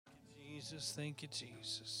Jesus. Thank you,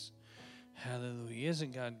 Jesus. Hallelujah.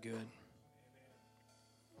 Isn't God good?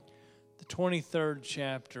 The 23rd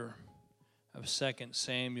chapter of 2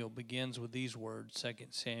 Samuel begins with these words, 2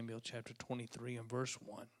 Samuel chapter 23 and verse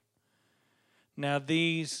 1. Now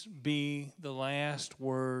these be the last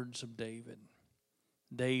words of David.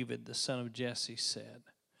 David, the son of Jesse, said,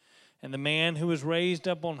 and the man who was raised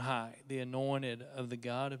up on high, the anointed of the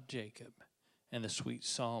God of Jacob, and the sweet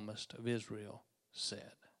psalmist of Israel,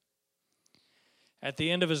 said. At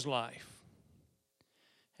the end of his life,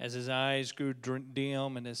 as his eyes grew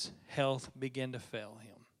dim and his health began to fail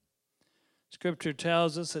him, Scripture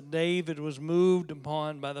tells us that David was moved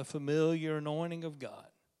upon by the familiar anointing of God,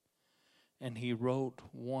 and he wrote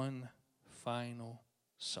one final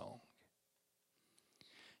song.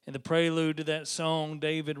 In the prelude to that song,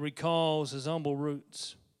 David recalls his humble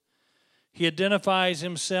roots. He identifies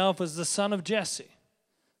himself as the son of Jesse,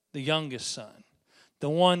 the youngest son, the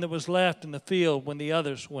one that was left in the field when the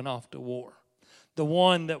others went off to war, the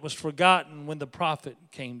one that was forgotten when the prophet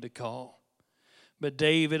came to call. But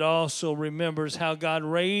David also remembers how God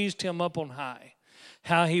raised him up on high,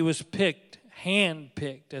 how he was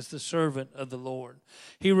handpicked as the servant of the Lord.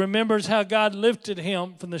 He remembers how God lifted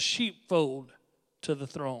him from the sheepfold to the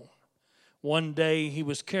throne. One day he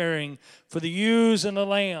was caring for the ewes and the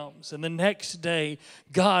lambs, and the next day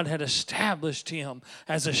God had established him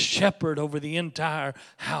as a shepherd over the entire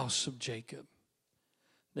house of Jacob.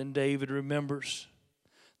 Then David remembers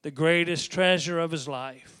the greatest treasure of his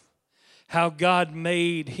life, how God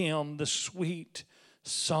made him the sweet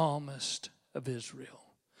psalmist of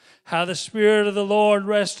Israel, how the Spirit of the Lord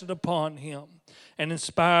rested upon him and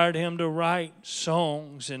inspired him to write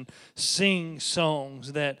songs and sing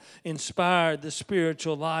songs that inspired the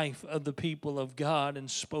spiritual life of the people of God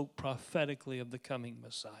and spoke prophetically of the coming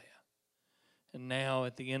Messiah. And now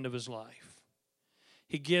at the end of his life,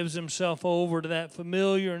 he gives himself over to that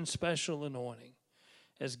familiar and special anointing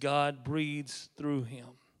as God breathes through him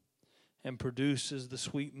and produces the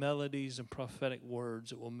sweet melodies and prophetic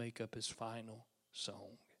words that will make up his final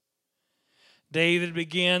song. David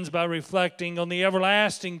begins by reflecting on the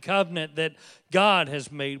everlasting covenant that God has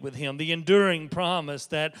made with him, the enduring promise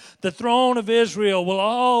that the throne of Israel will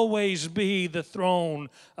always be the throne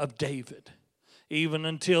of David, even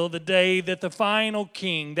until the day that the final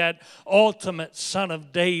king, that ultimate son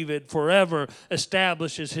of David, forever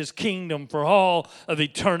establishes his kingdom for all of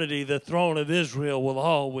eternity. The throne of Israel will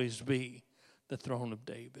always be the throne of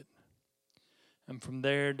David. And from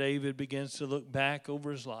there, David begins to look back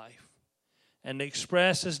over his life and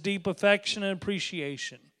express his deep affection and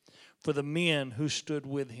appreciation for the men who stood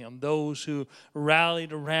with him, those who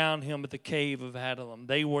rallied around him at the cave of Adullam.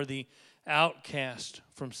 They were the outcast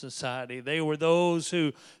from society. They were those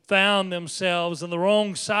who found themselves on the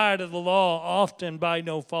wrong side of the law, often by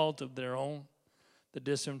no fault of their own. The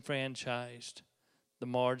disenfranchised, the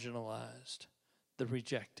marginalized, the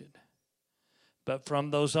rejected. But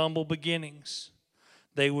from those humble beginnings,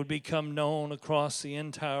 they would become known across the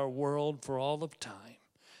entire world for all of time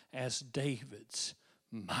as David's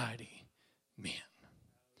mighty men.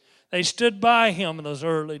 They stood by him in those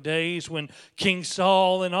early days when King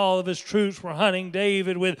Saul and all of his troops were hunting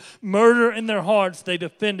David with murder in their hearts. They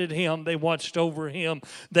defended him. They watched over him.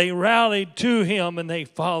 They rallied to him and they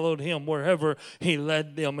followed him wherever he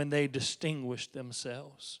led them, and they distinguished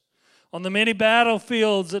themselves. On the many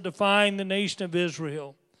battlefields that defined the nation of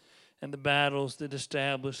Israel, and the battles that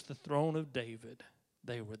established the throne of David,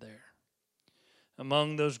 they were there.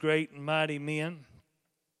 Among those great and mighty men,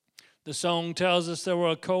 the song tells us there were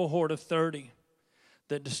a cohort of 30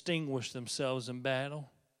 that distinguished themselves in battle.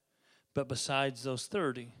 But besides those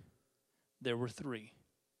 30, there were 3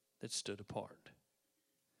 that stood apart.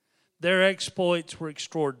 Their exploits were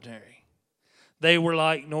extraordinary. They were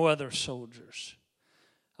like no other soldiers.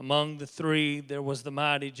 Among the 3, there was the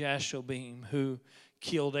mighty Jashobeam, who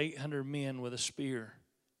killed 800 men with a spear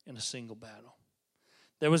in a single battle.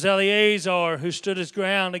 There was Eleazar, who stood his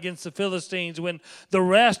ground against the Philistines when the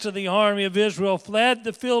rest of the army of Israel fled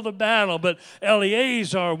the field of battle. But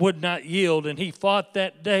Eleazar would not yield, and he fought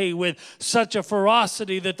that day with such a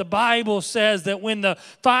ferocity that the Bible says that when the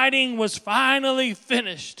fighting was finally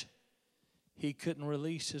finished, he couldn't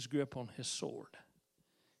release his grip on his sword.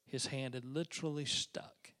 His hand had literally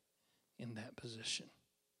stuck in that position.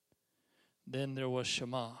 Then there was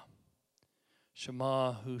Shammah,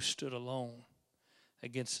 who stood alone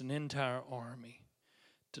against an entire army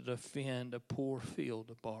to defend a poor field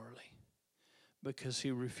of barley because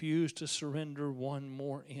he refused to surrender one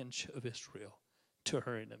more inch of Israel to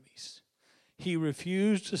her enemies. He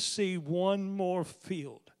refused to see one more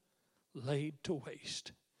field laid to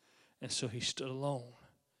waste, and so he stood alone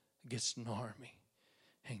against an army.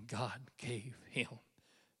 And God gave him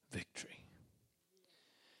victory.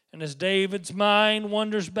 And as David's mind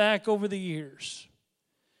wanders back over the years,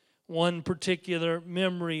 one particular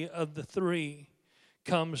memory of the three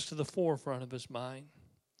comes to the forefront of his mind.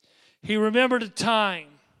 He remembered a time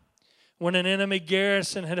when an enemy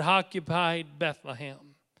garrison had occupied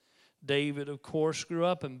Bethlehem. David, of course, grew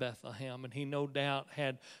up in Bethlehem, and he no doubt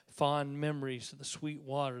had fond memories of the sweet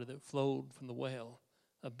water that flowed from the well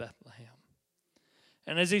of Bethlehem.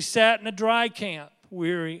 And as he sat in a dry camp,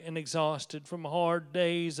 weary and exhausted from hard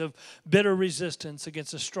days of bitter resistance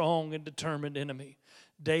against a strong and determined enemy,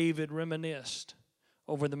 David reminisced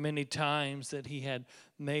over the many times that he had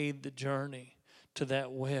made the journey to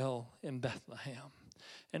that well in Bethlehem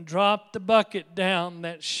and dropped the bucket down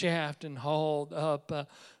that shaft and hauled up a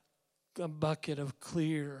bucket of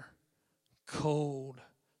clear, cold,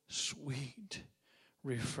 sweet,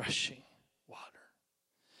 refreshing water.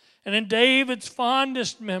 And in David's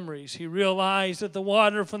fondest memories, he realized that the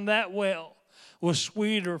water from that well was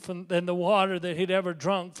sweeter than the water that he'd ever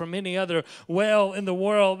drunk from any other well in the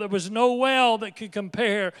world. There was no well that could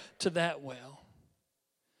compare to that well.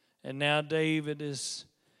 And now David is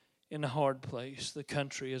in a hard place. The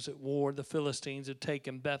country is at war. The Philistines have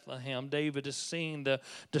taken Bethlehem. David has seen the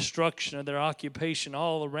destruction of their occupation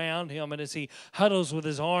all around him. And as he huddles with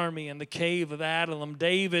his army in the cave of Adullam,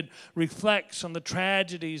 David reflects on the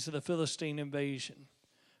tragedies of the Philistine invasion.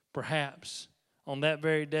 Perhaps on that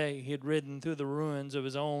very day, he had ridden through the ruins of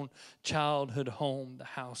his own childhood home, the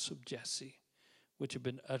house of Jesse, which had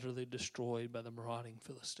been utterly destroyed by the marauding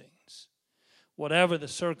Philistines. Whatever the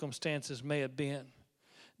circumstances may have been,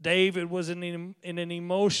 David was in an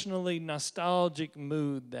emotionally nostalgic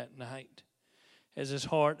mood that night as his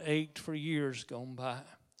heart ached for years gone by,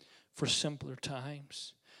 for simpler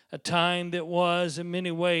times. A time that was in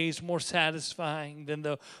many ways more satisfying than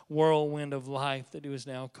the whirlwind of life that he was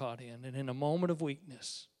now caught in. And in a moment of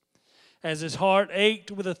weakness, as his heart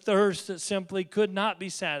ached with a thirst that simply could not be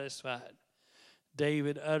satisfied,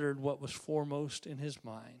 David uttered what was foremost in his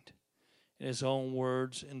mind, in his own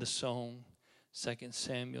words in the song, 2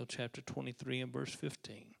 Samuel chapter 23 and verse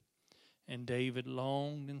 15. And David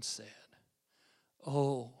longed and said,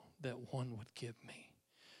 "Oh, that one would give me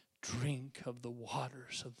drink of the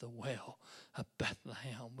waters of the well of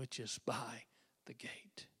Bethlehem, which is by the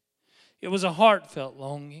gate." It was a heartfelt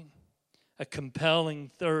longing, a compelling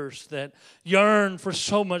thirst that yearned for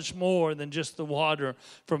so much more than just the water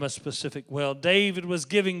from a specific well. David was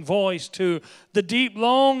giving voice to the deep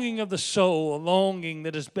longing of the soul, a longing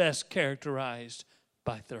that is best characterized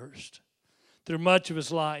by thirst. Through much of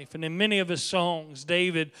his life and in many of his songs,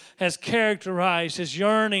 David has characterized his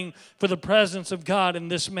yearning for the presence of God in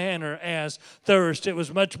this manner as thirst. It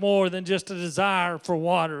was much more than just a desire for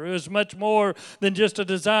water. It was much more than just a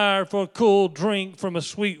desire for a cool drink from a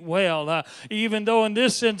sweet well. Even though in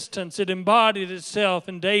this instance it embodied itself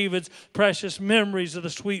in David's precious memories of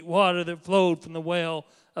the sweet water that flowed from the well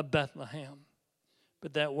of Bethlehem.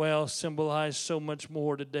 But that well symbolized so much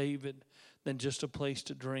more to David than just a place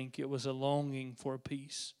to drink. It was a longing for a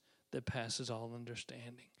peace that passes all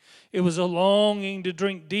understanding. It was a longing to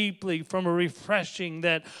drink deeply from a refreshing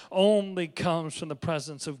that only comes from the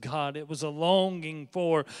presence of God. It was a longing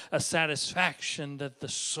for a satisfaction that the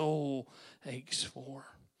soul aches for.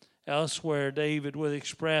 Elsewhere, David would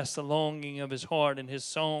express the longing of his heart in his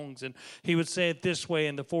songs, and he would say it this way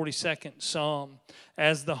in the 42nd Psalm,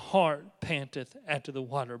 "As the hart panteth after the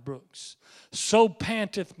water brooks, so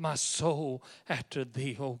panteth my soul after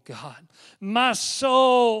thee, O God. My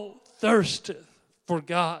soul thirsteth for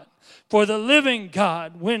God, for the living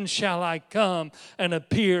God. When shall I come and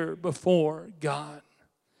appear before God?"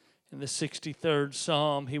 In the 63rd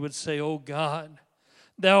Psalm, he would say, "O God,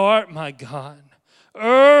 thou art my God.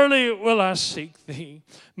 Early will I seek thee.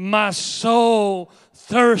 My soul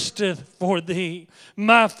thirsteth for thee.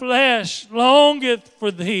 My flesh longeth for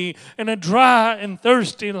thee in a dry and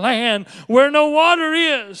thirsty land where no water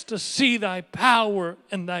is, to see thy power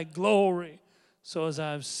and thy glory, so as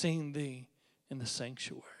I have seen thee in the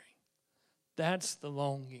sanctuary." That's the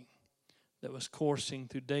longing that was coursing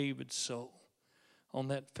through David's soul on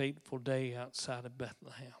that fateful day outside of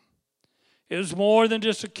Bethlehem. It was more than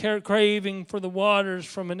just a craving for the waters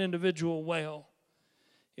from an individual well.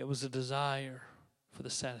 It was a desire for the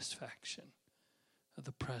satisfaction of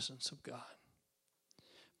the presence of God.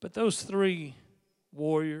 But those three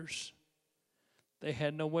warriors, they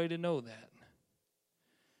had no way to know that.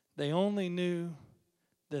 They only knew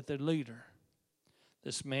that their leader,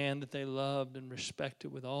 this man that they loved and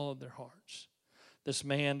respected with all of their hearts, this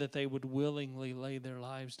man that they would willingly lay their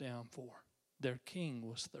lives down for, their king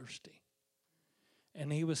was thirsty.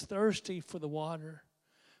 And he was thirsty for the water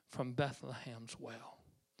from Bethlehem's well.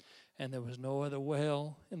 And there was no other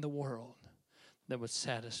well in the world that would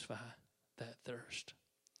satisfy that thirst.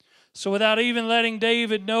 So without even letting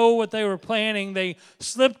David know what they were planning, they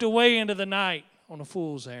slipped away into the night on a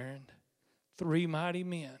fool's errand. 3 mighty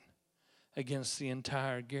men against the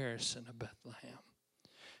entire garrison of Bethlehem.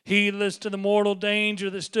 Heedless to the mortal danger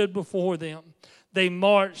that stood before them, they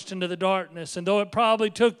marched into the darkness. And though it probably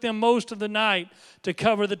took them most of the night to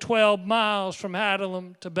cover the 12 miles from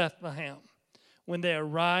Adullam to Bethlehem, when they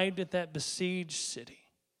arrived at that besieged city,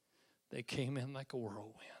 they came in like a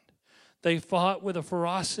whirlwind. They fought with a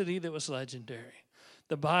ferocity that was legendary.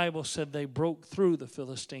 The Bible said they broke through the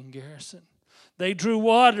Philistine garrison. They drew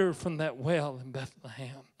water from that well in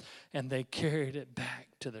Bethlehem, and they carried it back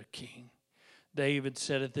to their king. David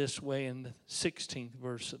said it this way in the 16th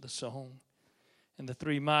verse of the song. And the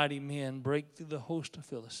 3 mighty men brake through the host of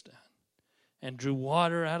Philistine and drew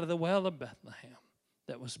water out of the well of Bethlehem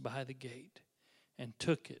that was by the gate, and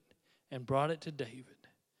took it and brought it to David.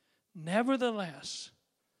 Nevertheless,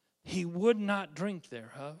 he would not drink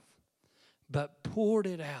thereof, but poured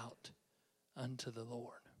it out unto the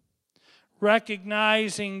Lord.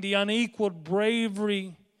 Recognizing the unequaled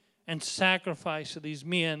bravery and sacrifice of these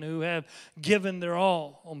men who have given their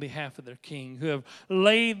all on behalf of their king, who have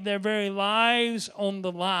laid their very lives on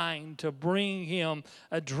the line to bring him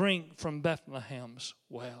a drink from Bethlehem's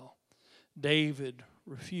well, David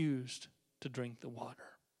refused to drink the water.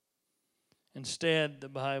 Instead, the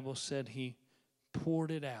Bible said he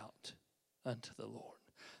poured it out unto the Lord.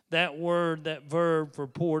 That word, that verb for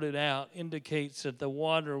poured it out, indicates that the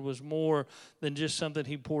water was more than just something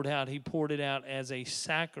he poured out. He poured it out as a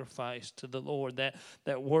sacrifice to the Lord.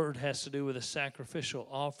 That word has to do with a sacrificial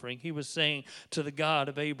offering. He was saying to the God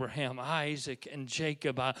of Abraham, Isaac, and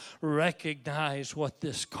Jacob, I recognize what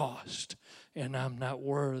this cost, and I'm not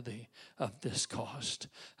worthy of this cost.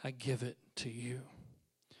 I give it to you.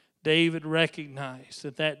 David recognized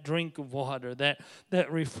that drink of water,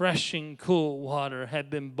 that refreshing, cool water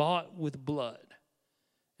had been bought with blood,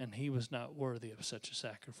 and he was not worthy of such a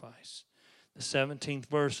sacrifice. The 17th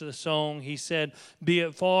verse of the song, he said, Be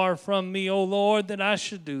it far from me, O Lord, that I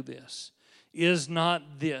should do this. Is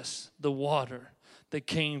not this the water that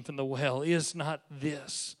came from the well? Is not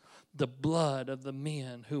this the blood of the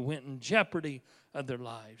men who went in jeopardy of their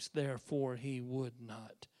lives? Therefore, he would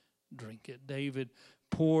not drink it. David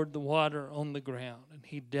poured the water on the ground, and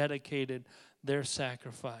he dedicated their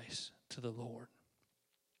sacrifice to the Lord.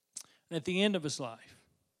 And at the end of his life,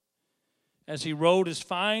 as he wrote his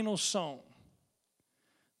final song,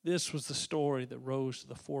 this was the story that rose to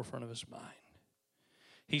the forefront of his mind.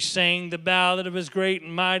 He sang the ballad of his great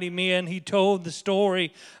and mighty men. He told the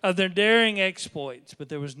story of their daring exploits, but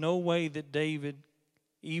there was no way that David,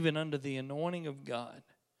 even under the anointing of God,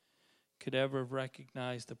 could ever have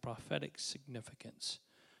recognized the prophetic significance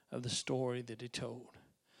of the story that he told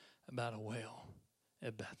about a well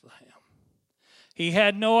at Bethlehem. He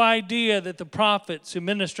had no idea that the prophets who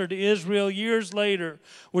ministered to Israel years later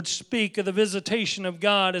would speak of the visitation of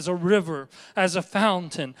God as a river, as a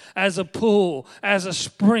fountain, as a pool, as a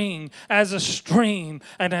spring, as a stream,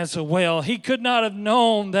 and as a well. He could not have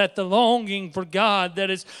known that the longing for God that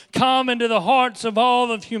is common to the hearts of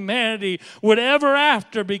all of humanity would ever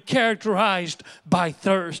after be characterized by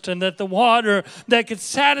thirst, and that the water that could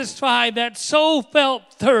satisfy that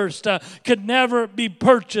soul-felt thirst could never be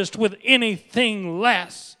purchased with anything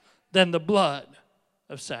less than the blood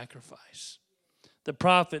of sacrifice. The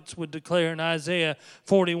prophets would declare in Isaiah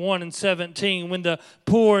 41:17, when the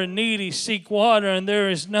poor and needy seek water and there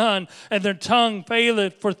is none, and their tongue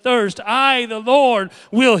faileth for thirst, I, the Lord,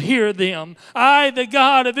 will hear them. I, the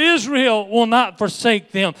God of Israel, will not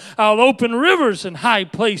forsake them. I'll open rivers in high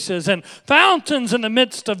places and fountains in the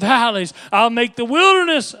midst of valleys. I'll make the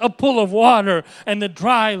wilderness a pool of water and the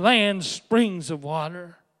dry land springs of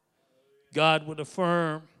water. God would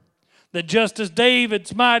affirm that just as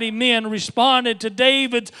David's mighty men responded to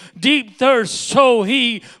David's deep thirst, so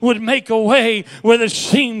he would make a way where there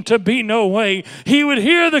seemed to be no way. He would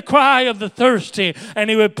hear the cry of the thirsty, and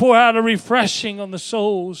he would pour out a refreshing on the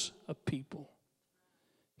souls of people.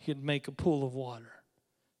 He'd make a pool of water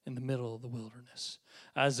in the middle of the wilderness.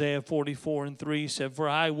 Isaiah 44:3 said, For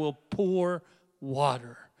I will pour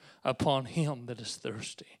water upon him that is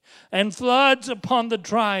thirsty, and floods upon the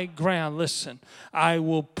dry ground. Listen, I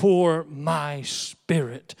will pour my spirit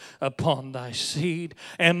Spirit upon thy seed,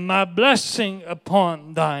 and my blessing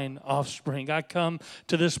upon thine offspring. I come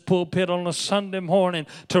to this pulpit on a Sunday morning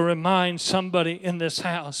to remind somebody in this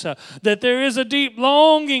house that there is a deep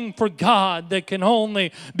longing for God that can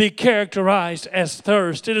only be characterized as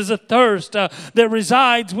thirst. It is a thirst that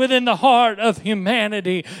resides within the heart of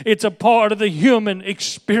humanity. It's a part of the human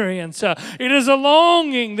experience. It is a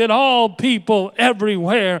longing that all people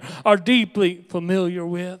everywhere are deeply familiar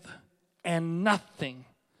with. And nothing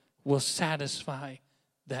will satisfy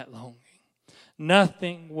that longing.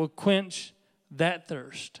 Nothing will quench that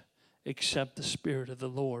thirst except the Spirit of the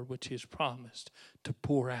Lord, which He has promised to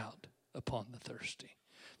pour out upon the thirsty.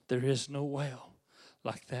 There is no well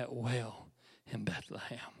like that well in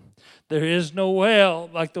Bethlehem. There is no well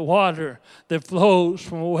like the water that flows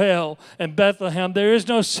from a well in Bethlehem. There is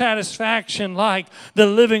no satisfaction like the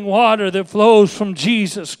living water that flows from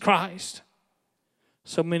Jesus Christ.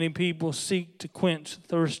 So many people seek to quench the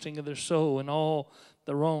thirsting of their soul in all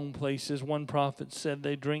the wrong places. One prophet said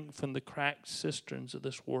they drink from the cracked cisterns of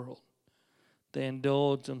this world. They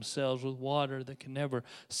indulge themselves with water that can never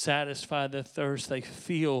satisfy their thirst. They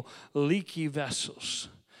feel leaky vessels.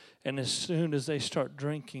 And as soon as they start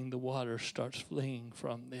drinking, the water starts fleeing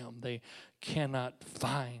from them. They cannot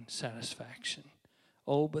find satisfaction.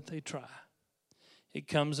 Oh, but they try. It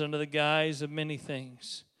comes under the guise of many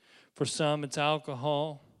things. For some, it's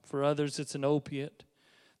alcohol. For others, it's an opiate.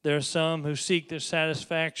 There are some who seek their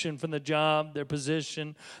satisfaction from the job, their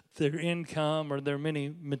position, their income, or their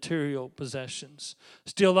many material possessions.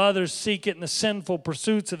 Still others seek it in the sinful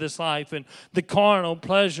pursuits of this life and the carnal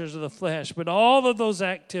pleasures of the flesh. But all of those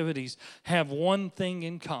activities have one thing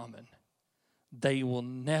in common. They will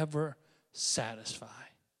never satisfy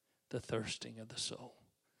the thirsting of the soul.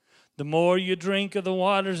 The more you drink of the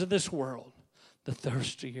waters of this world, the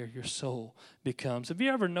thirstier your soul becomes. Have you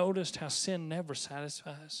ever noticed how sin never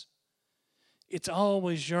satisfies? It's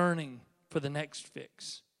always yearning for the next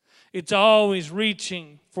fix. It's always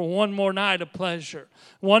reaching for one more night of pleasure,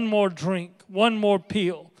 one more drink, one more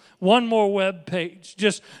pill, one more web page,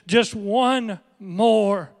 just one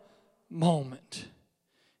more moment.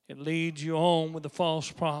 It leads you on with the false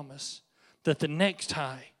promise that the next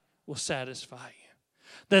high will satisfy you,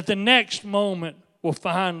 that the next moment will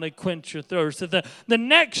finally quench your thirst, that the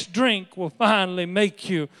next drink will finally make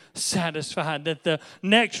you satisfied, that the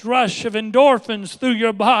next rush of endorphins through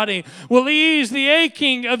your body will ease the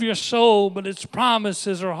aching of your soul. But its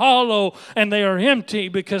promises are hollow and they are empty,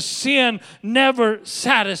 because sin never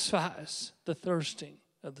satisfies the thirsting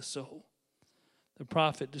of the soul. The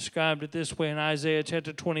prophet described it this way in Isaiah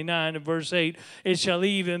chapter 29 and verse 8. It shall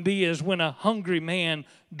even be as when a hungry man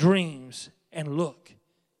dreams, and look,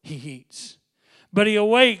 he eats, but he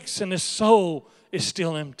awakes and his soul is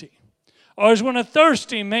still empty. Or as when a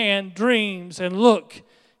thirsty man dreams, and look,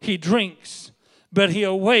 he drinks, but he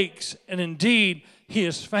awakes, and indeed he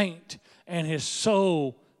is faint, and his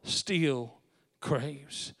soul still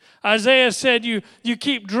craves. Isaiah said you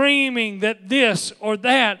keep dreaming that this or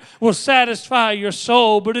that will satisfy your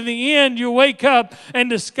soul, but in the end you wake up and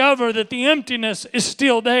discover that the emptiness is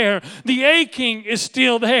still there. The aching is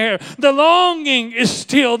still there. The longing is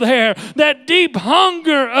still there. That deep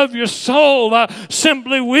hunger of your soul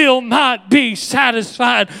simply will not be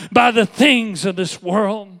satisfied by the things of this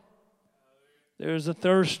world. There's a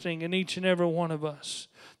thirsting in each and every one of us.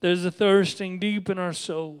 There's a thirsting deep in our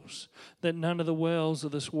souls that none of the wells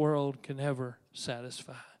of this world can ever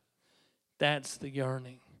satisfy. That's the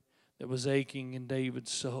yearning that was aching in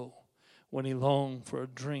David's soul when he longed for a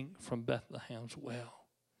drink from Bethlehem's well.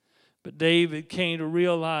 But David came to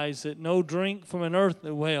realize that no drink from an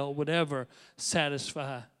earthly well would ever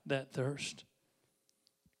satisfy that thirst.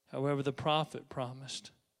 However, the prophet promised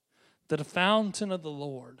that a fountain of the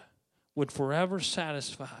Lord would forever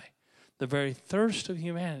satisfy the very thirst of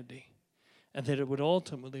humanity, and that it would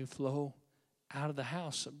ultimately flow out of the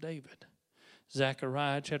house of David.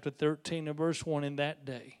 Zechariah chapter 13 and verse 1, in that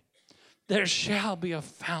day there shall be a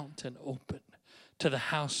fountain opened to the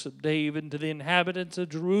house of David and to the inhabitants of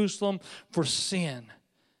Jerusalem for sin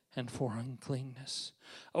and for uncleanness.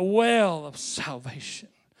 A well of salvation,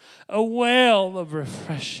 a well of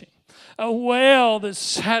refreshing, a well that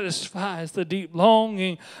satisfies the deep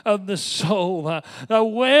longing of the soul. A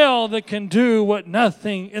well that can do what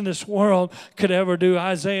nothing in this world could ever do.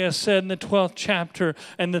 Isaiah said in the 12th chapter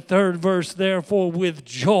and the 3rd verse, therefore with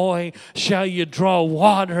joy shall you draw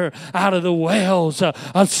water out of the wells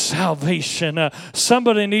of salvation.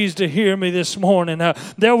 Somebody needs to hear me this morning.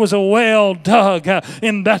 There was a well dug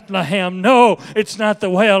in Bethlehem. No, it's not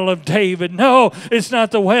the well of David. No, it's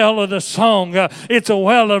not the well of the song. It's a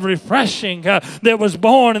well of refreshing. refreshing that was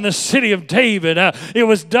born in the city of David. It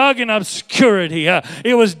was dug in obscurity.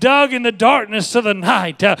 It was dug in the darkness of the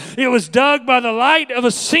night. It was dug by the light of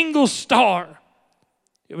a single star.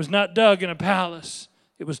 It was not dug in a palace.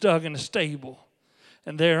 It was dug in a stable.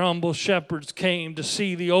 And there humble shepherds came to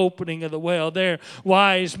see the opening of the well. There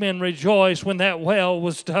wise men rejoiced when that well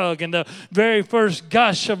was dug. And the very first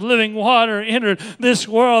gush of living water entered this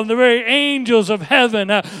world. The very angels of heaven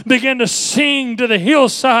began to sing to the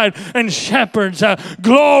hillside. And shepherds,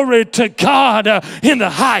 glory to God in the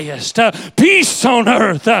highest. Peace on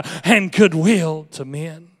earth and goodwill to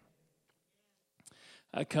men.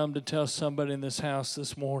 I come to tell somebody in this house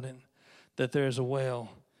this morning that there's a well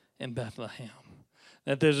in Bethlehem.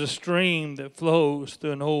 That there's a stream that flows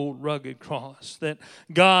through an old rugged cross. That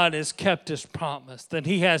God has kept His promise. That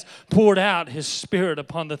He has poured out His Spirit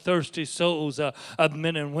upon the thirsty souls of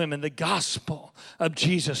men and women. The gospel of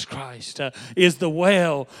Jesus Christ is the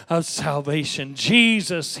well of salvation.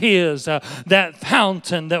 Jesus is that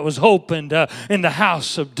fountain that was opened in the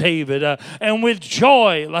house of David. And with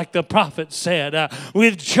joy, like the prophet said,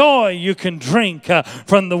 with joy you can drink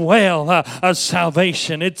from the well of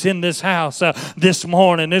salvation. It's in this house this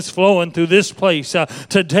morning. It's flowing through this place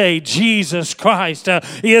today. Jesus Christ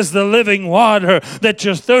is the living water that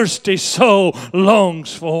your thirsty soul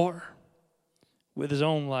longs for. With His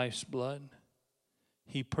own life's blood,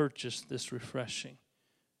 He purchased this refreshing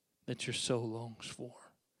that your soul longs for.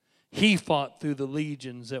 He fought through the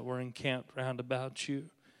legions that were encamped round about you.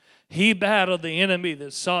 He battled the enemy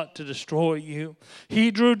that sought to destroy you. He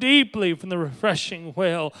drew deeply from the refreshing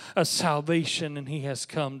well of salvation, and He has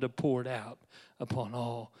come to pour it out upon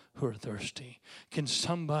all who are thirsty. Can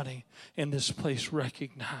somebody in this place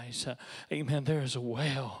recognize, amen, there is a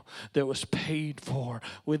well that was paid for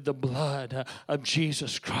with the blood of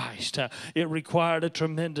Jesus Christ. It required a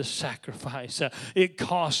tremendous sacrifice. It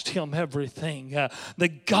cost Him everything. The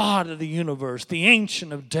God of the universe, the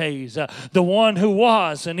Ancient of Days, the one who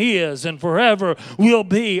was and is and forever will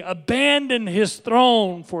be, abandoned His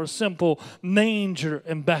throne for a simple manger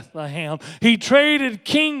in Bethlehem. He traded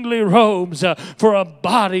kingly robes for a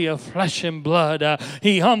body of flesh and blood.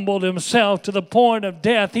 He humbled Himself to the point of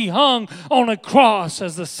death. He hung on a cross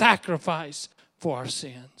as the sacrifice for our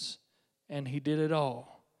sins. And He did it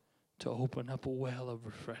all to open up a well of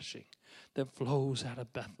refreshing that flows out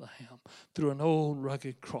of Bethlehem through an old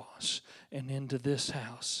rugged cross and into this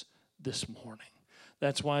house this morning.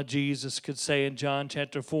 That's why Jesus could say in John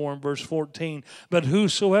chapter 4 and verse 14, but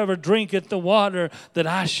whosoever drinketh the water that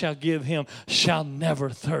I shall give him shall never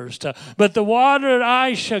thirst. But the water that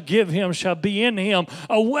I shall give him shall be in him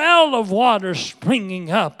a well of water springing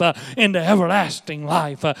up into everlasting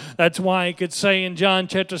life. That's why he could say in John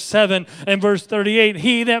chapter 7 and verse 38,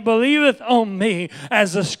 he that believeth on me,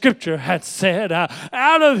 as the scripture hath said,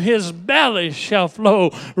 out of his belly shall flow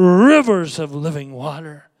rivers of living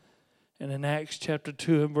water. And in Acts chapter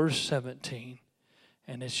 2 and verse 17,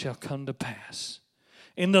 and it shall come to pass,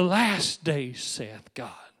 in the last days, saith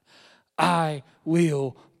God, I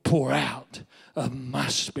will pour out of my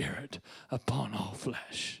Spirit upon all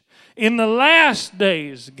flesh. In the last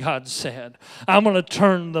days, God said, I'm going to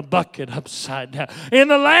turn the bucket upside down. In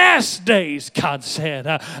the last days, God said,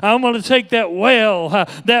 I'm going to take that well,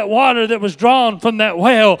 that water that was drawn from that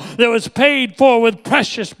well that was paid for with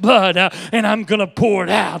precious blood, and I'm going to pour it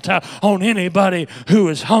out on anybody who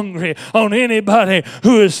is hungry, on anybody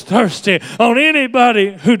who is thirsty, on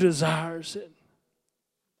anybody who desires it.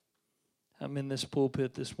 I'm in this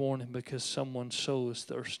pulpit this morning because someone's soul is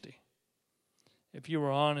thirsty. If you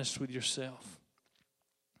were honest with yourself,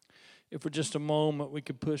 if for just a moment we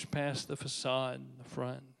could push past the facade and the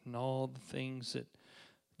front and all the things that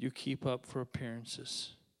you keep up for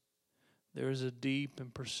appearances, there is a deep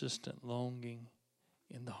and persistent longing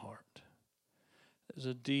in the heart. There's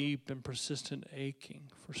a deep and persistent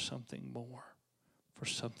aching for something more, for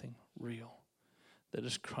something real that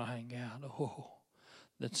is crying out, oh,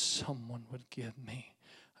 that someone would give me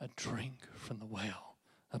a drink from the well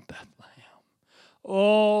of Bethlehem.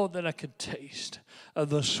 Oh, that I could taste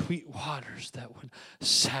of those sweet waters that would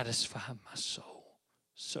satisfy my soul.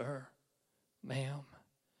 Sir, ma'am,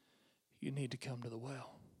 you need to come to the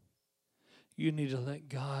well. You need to let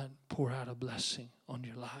God pour out a blessing on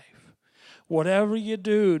your life. Whatever you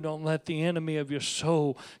do, don't let the enemy of your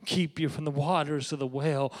soul keep you from the waters of the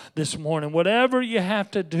well this morning. Whatever you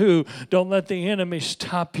have to do, don't let the enemy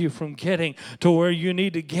stop you from getting to where you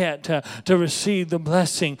need to get to receive the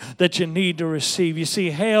blessing that you need to receive. You see,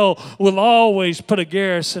 hell will always put a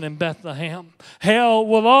garrison in Bethlehem. Hell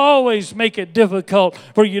will always make it difficult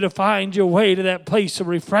for you to find your way to that place of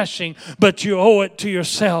refreshing, but you owe it to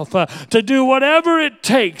yourself to do whatever it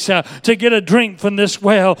takes to get a drink from this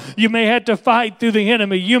well. You may have to fight through the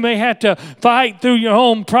enemy. You may have to fight through your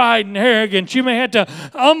own pride and arrogance. You may have to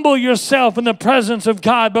humble yourself in the presence of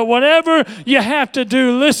God. But whatever you have to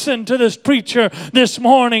do, listen to this preacher this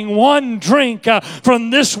morning. One drink from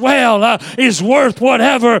this well is worth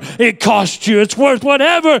whatever it costs you. It's worth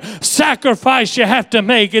whatever sacrifice you have to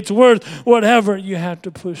make. It's worth whatever you have to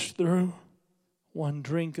push through. One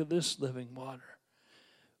drink of this living water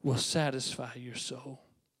will satisfy your soul.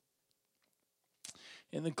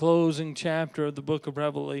 In the closing chapter of the book of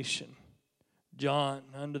Revelation, John,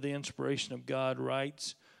 under the inspiration of God,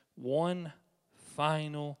 writes one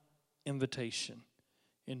final invitation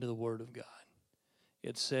into the Word of God.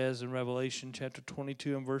 It says in Revelation chapter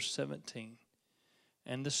 22 and verse 17,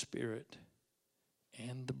 and the Spirit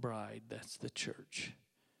and the bride, that's the church,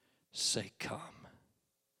 say, come.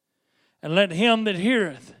 And let him that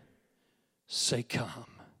heareth say,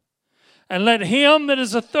 come. And let him that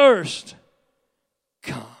is athirst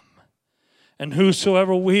come. And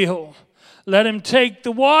whosoever will, let him take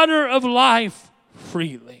the water of life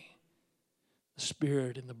freely. The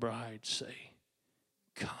Spirit and the bride say,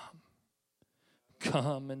 come.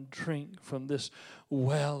 Come and drink from this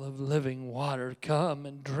well of living water. Come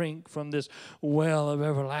and drink from this well of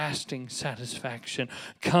everlasting satisfaction.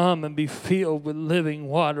 Come and be filled with living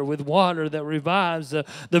water, with water that revives the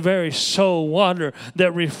very soul, water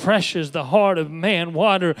that refreshes the heart of man,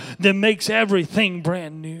 water that makes everything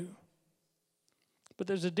brand new. But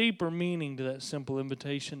there's a deeper meaning to that simple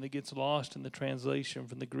invitation that gets lost in the translation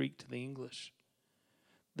from the Greek to the English.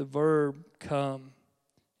 The verb come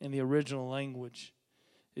in the original language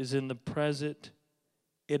is in the present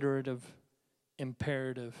iterative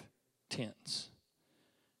imperative tense.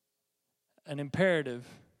 An imperative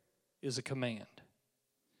is a command.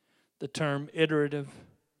 The term iterative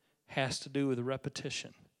has to do with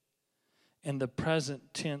repetition. And the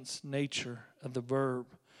present tense nature of the verb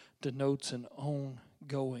denotes an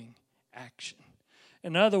ongoing action.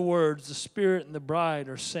 In other words, the Spirit and the bride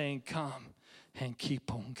are saying, come and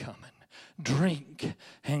keep on coming. Drink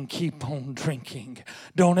and keep on drinking.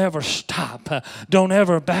 Don't ever stop. Don't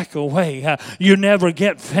ever back away. You never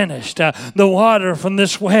get finished. The water from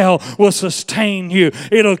this well will sustain you.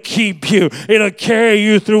 It'll keep you. It'll carry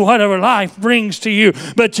you through whatever life brings to you.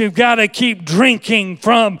 But you've got to keep drinking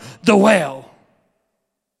from the well.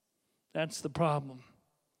 That's the problem.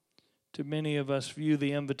 Too many of us view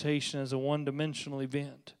the invitation as a one-dimensional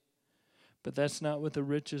event. But that's not what the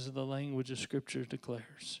riches of the language of Scripture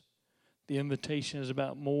declares. The invitation is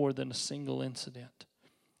about more than a single incident.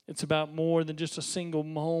 It's about more than just a single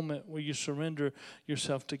moment where you surrender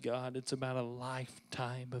yourself to God. It's about a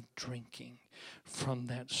lifetime of drinking from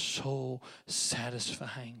that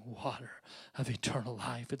soul-satisfying water of eternal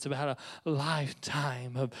life. It's about a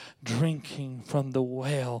lifetime of drinking from the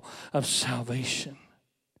well of salvation.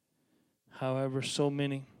 However, so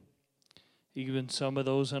many, even some of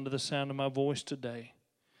those under the sound of my voice today,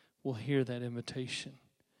 will hear that invitation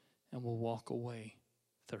and will walk away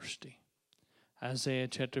thirsty. Isaiah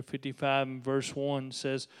chapter 55 and verse 1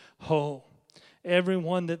 says, ho,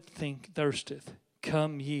 everyone that thirsteth,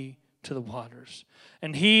 come ye to the waters.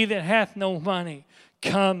 And he that hath no money,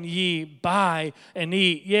 come ye, buy and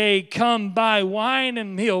eat. Yea, come buy wine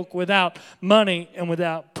and milk without money and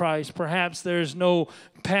without price. Perhaps there is no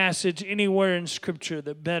passage anywhere in Scripture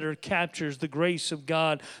that better captures the grace of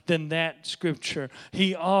God than that Scripture.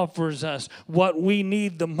 He offers us what we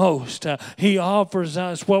need the most. He offers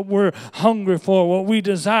us what we're hungry for, what we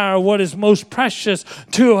desire, what is most precious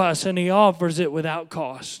to us, and He offers it without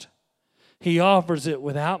cost. He offers it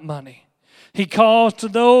without money. He calls to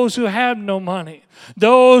those who have no money,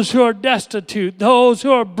 those who are destitute, those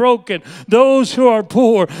who are broken, those who are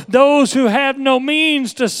poor, those who have no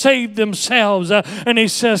means to save themselves. And He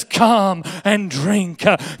says, come and drink.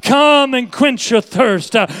 Come and quench your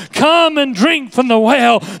thirst. Come and drink from the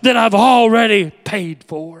well that I've already paid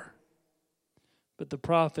for. But the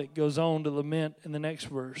prophet goes on to lament in the next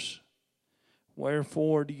verse.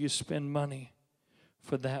 Wherefore do you spend money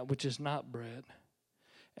for that which is not bread?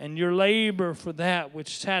 And your labor for that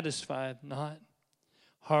which satisfieth not?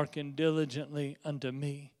 Hearken diligently unto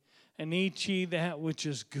me, and eat ye that which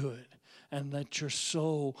is good, and let your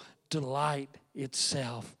soul delight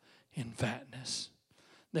itself in fatness.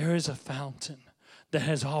 There is a fountain that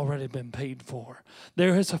has already been paid for.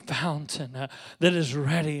 There is a fountain that is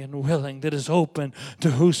ready and willing, that is open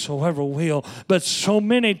to whosoever will. But so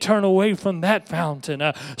many turn away from that fountain.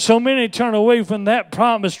 So many turn away from that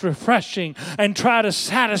promised refreshing and try to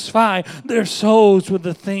satisfy their souls with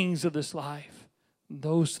the things of this life.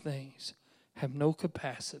 Those things have no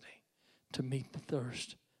capacity to meet the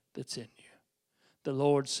thirst that's in you. The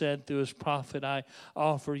Lord said through His prophet, I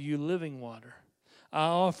offer you living water. I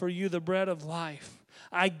offer you the bread of life.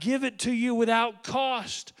 I give it to you without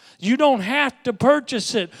cost. You don't have to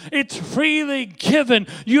purchase it. It's freely given.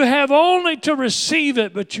 You have only to receive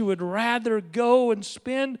it, but you would rather go and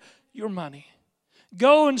spend your money.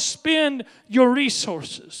 Go and spend your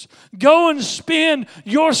resources. Go and spend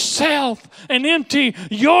yourself and empty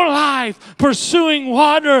your life pursuing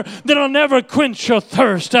water that will never quench your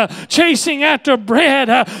thirst. Chasing after bread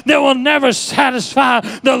that will never satisfy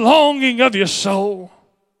the longing of your soul.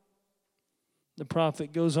 The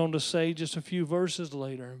prophet goes on to say just a few verses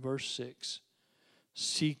later in verse 6,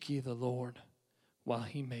 seek ye the Lord while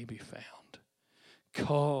He may be found.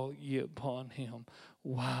 Call ye upon Him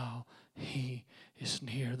while He is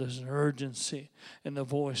near. There's an urgency in the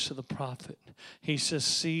voice of the prophet. He says,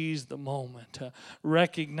 seize the moment.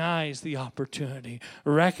 Recognize the opportunity.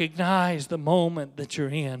 Recognize the moment that you're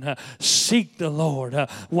in. Seek the Lord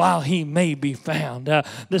while He may be found.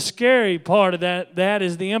 The scary part of that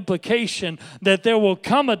is the implication that there will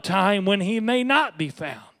come a time when He may not be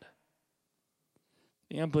found.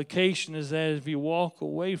 The implication is that if you walk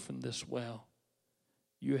away from this well,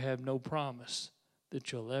 you have no promise that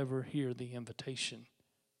you'll ever hear the invitation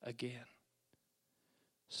again.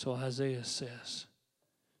 So Isaiah says,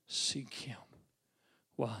 seek Him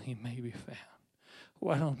while He may be found.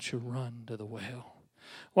 Why don't you run to the well?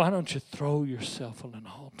 Why don't you throw yourself on an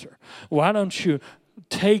altar? Why don't you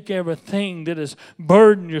take everything that has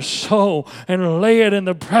burdened your soul and lay it in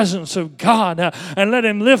the presence of God and let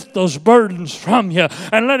Him lift those burdens from you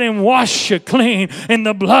and let Him wash you clean in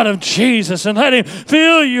the blood of Jesus and let Him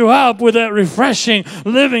fill you up with that refreshing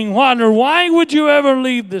living water. Why would you ever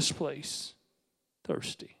leave this place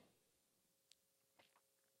thirsty?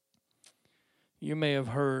 You may have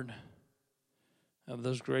heard of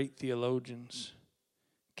those great theologians,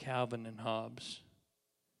 Calvin and Hobbes,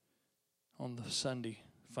 on the Sunday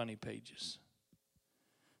funny pages.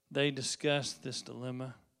 They discussed this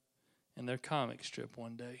dilemma in their comic strip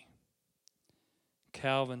one day.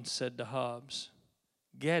 Calvin said to Hobbes,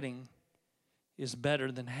 getting is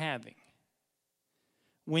better than having.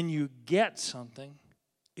 When you get something,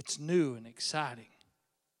 it's new and exciting.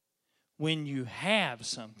 When you have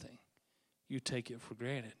something, you take it for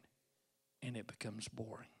granted and it becomes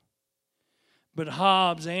boring. But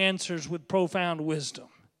Hobbes answers with profound wisdom.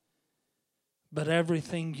 But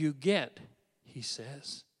everything you get, he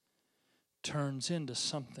says, turns into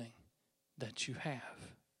something that you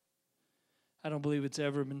have. I don't believe it's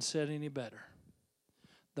ever been said any better.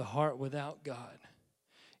 The heart without God,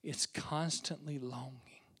 it's constantly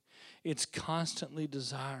longing. It's constantly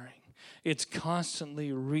desiring. It's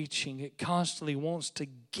constantly reaching. It constantly wants to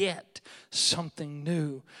get something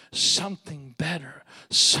new, something better,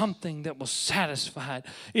 something that will satisfy it.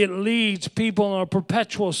 It leads people on a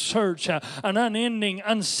perpetual search, an unending,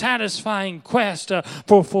 unsatisfying quest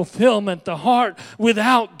for fulfillment. The heart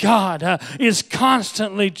without God is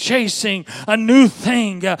constantly chasing a new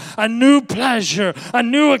thing, a new pleasure, a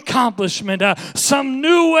new accomplishment, some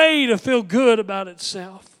new way to feel good about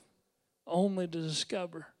itself, only to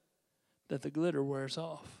discover that the glitter wears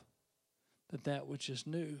off, that which is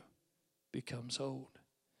new becomes old,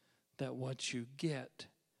 that what you get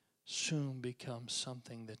soon becomes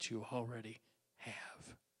something that you already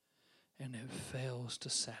have, and it fails to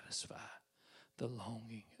satisfy the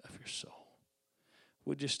longing of your soul.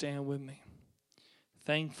 Would you stand with me?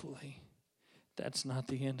 Thankfully, that's not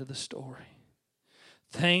the end of the story.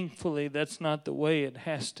 Thankfully, that's not the way it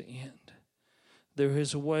has to end. There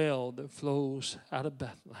is a well that flows out of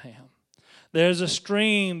Bethlehem. There's a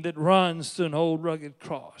stream that runs through an old rugged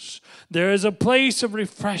cross. There is a place of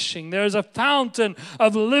refreshing. There is a fountain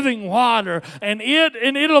of living water, and it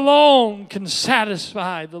alone can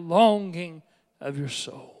satisfy the longing of your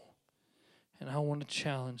soul. And I want to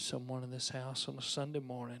challenge someone in this house on a Sunday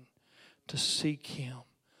morning to seek Him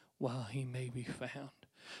while He may be found.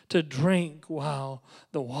 to drink while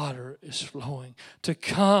the water is flowing, to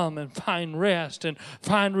come and find rest and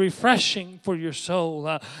find refreshing for your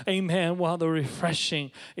soul. Amen. While the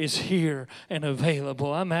refreshing is here and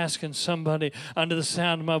available. I'm asking somebody under the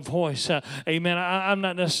sound of my voice. Amen. I'm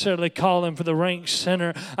not necessarily calling for the rank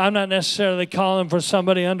sinner. I'm not necessarily calling for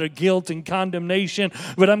somebody under guilt and condemnation,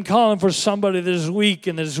 but I'm calling for somebody that is weak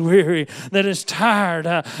and that is weary, that is tired.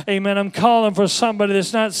 Amen. I'm calling for somebody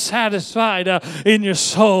that's not satisfied in your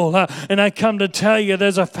soul. And I come to tell you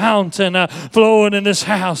there's a fountain flowing in this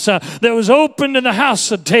house that was opened in the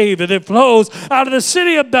house of David. It flows out of the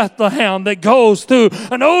city of Bethlehem, that goes through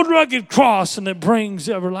an old rugged cross and that brings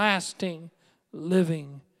everlasting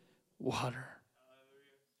living water.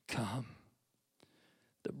 Come.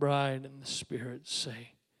 The bride and the Spirit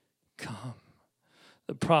say, come.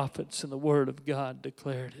 The prophets and the Word of God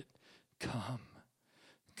declared it. Come.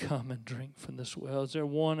 Come and drink from this well. Is there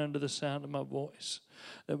one under the sound of my voice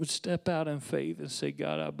that would step out in faith and say,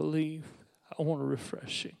 God, I believe. I want a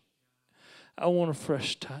refreshing. I want a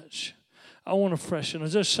fresh touch. I want a freshen.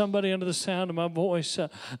 Is there somebody under the sound of my voice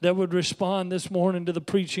that would respond this morning to the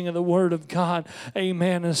preaching of the Word of God?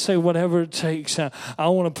 Amen. And say, whatever it takes, I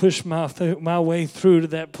want to push my way through to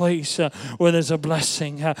that place where there's a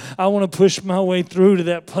blessing. I want to push my way through to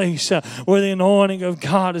that place where the anointing of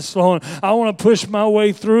God is flowing. I want to push my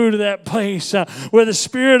way through to that place where the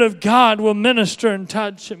Spirit of God will minister and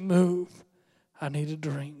touch and move. I need a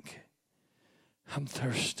drink. I'm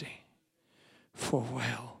thirsty for a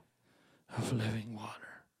well of living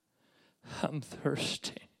water. I'm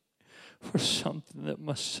thirsty for something that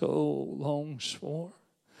my soul longs for.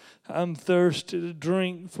 I'm thirsty to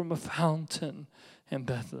drink from a fountain in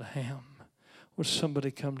Bethlehem. Would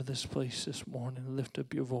somebody come to this place this morning and lift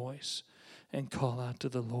up your voice and call out to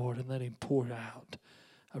the Lord and let Him pour out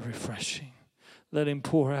a refreshing? Let Him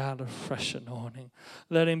pour out a fresh anointing.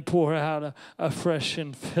 Let Him pour out a fresh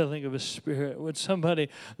infilling of His Spirit. Would somebody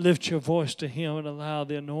lift your voice to Him and allow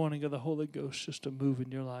the anointing of the Holy Ghost just to move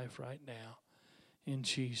in your life right now? In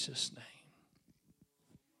Jesus' name.